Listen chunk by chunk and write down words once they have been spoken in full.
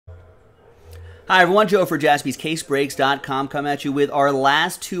Hi everyone, Joe for JaspysCaseBreaks.com coming at you with our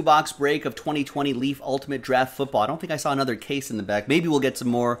last two-box break of 2020 Leaf Ultimate Draft Football. I don't think I saw another case in the back. Maybe we'll get some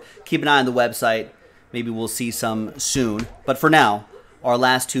more. Keep an eye on the website. Maybe we'll see some soon. But for now, our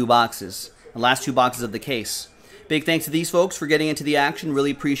last two boxes. The last two boxes of the case. Big thanks to these folks for getting into the action.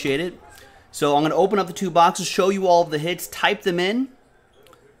 Really appreciate it. So I'm going to open up the two boxes, show you all of the hits, type them in,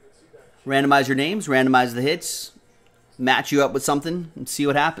 randomize your names, randomize the hits, match you up with something, and see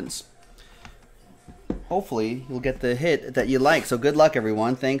what happens. Hopefully, you'll get the hit that you like. So good luck,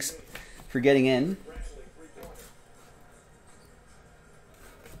 everyone. Thanks for getting in.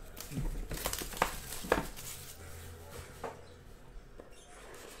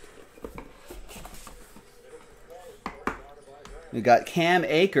 We got Cam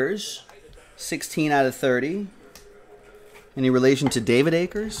Akers, 16 out of 30. Any relation to David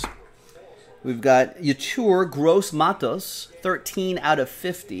Akers? We've got Yetur Gross-Matos, 13 out of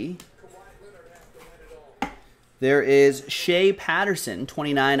 50. There is Shea Patterson,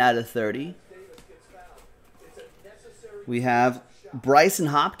 29 out of 30. We have Bryson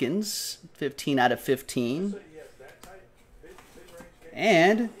Hopkins, 15 out of 15.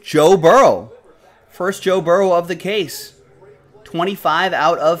 And Joe Burrow. First Joe Burrow of the case. 25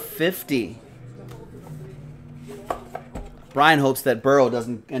 out of 50. Brian hopes that Burrow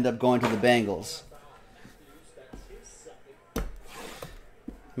doesn't end up going to the Bengals. I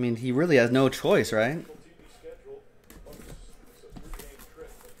mean, he really has no choice, right?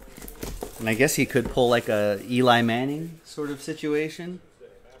 And I guess he could pull like a Eli Manning sort of situation.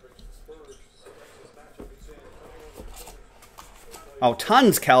 Oh,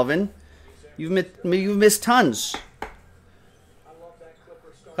 tons, Calvin. You've missed tons.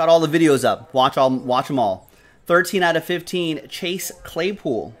 Got all the videos up. Watch them all. 13 out of 15, Chase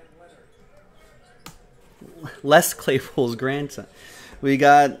Claypool. Les Claypool's grandson. We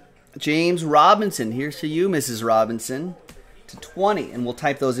got James Robinson. Here's to you, Mrs. Robinson. To 20, and we'll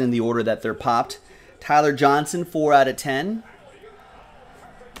type those in the order that they're popped. Tyler Johnson, 4 out of 10.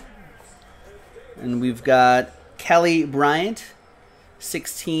 And we've got Kelly Bryant,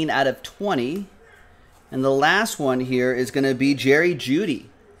 16 out of 20. And the last one here is going to be Jerry Jeudy,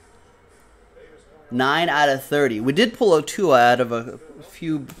 9 out of 30. We did pull a Tua out of a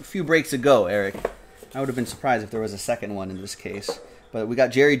few breaks ago, Eric. I would have been surprised if there was a second one in this case. But we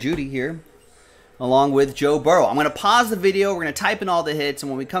got Jerry Jeudy here, along with Joe Burrow. I'm going to pause the video. We're going to type in all the hits, and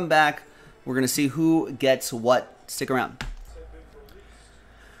when we come back, we're going to see who gets what. Stick around.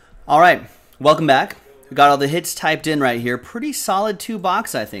 All right, welcome back. We got all the hits typed in right here. Pretty solid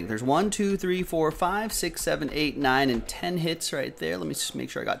two-box, I think. There's 1, 2, 3, 4, 5, 6, 7, 8, 9, and 10 hits right there. Let me just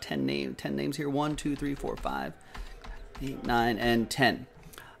make sure I got 10 names here. 1, 2, 3, 4, 5, 8, 9, and 10.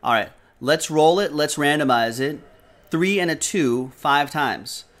 All right, let's roll it. Let's randomize it. 3 and a 2, 5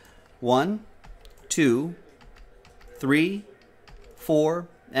 times. 1, 2, 3, 4,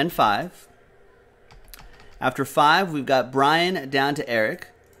 and 5. After 5, we've got Brian down to Eric.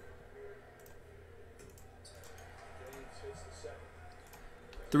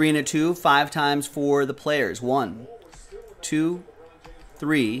 3 and a 2, 5 times for the players. 1, 2,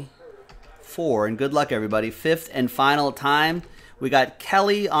 3, 4, and good luck, everybody. 5th and final time. We got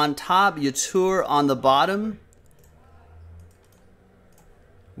Kelly on top, Yetur on the bottom.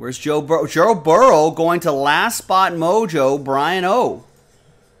 Where's Joe Burrow? Joe Burrow going to last spot mojo, Brian O.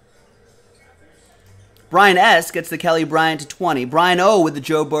 Brian S. gets the Kelly Bryant to 20. Brian O. with the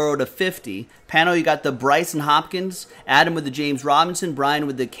Joe Burrow to 50. Pano, you got the Bryson Hopkins. Adam with the James Robinson. Brian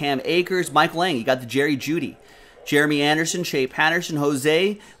with the Cam Akers. Michael Lang, you got the Jerry Jeudy. Jeremy Anderson, Shea Patterson.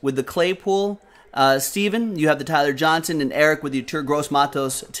 Jose with the Claypool. Steven, you have the Tyler Johnson. And Eric with the Yetur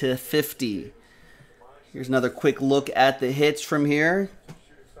Gross-Matos to 50. Here's another quick look at the hits from here.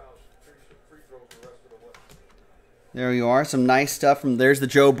 There you are. Some nice stuff from there's the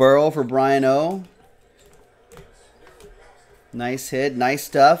Joe Burrow for Brian O. Nice hit. Nice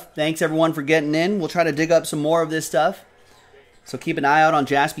stuff. Thanks, everyone, for getting in. We'll try to dig up some more of this stuff. So keep an eye out on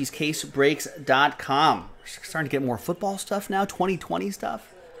JaspysCaseBreaks.com. We're starting to get more football stuff now, 2020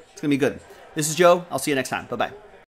 stuff. It's going to be good. This is Joe. I'll see you next time. Bye-bye.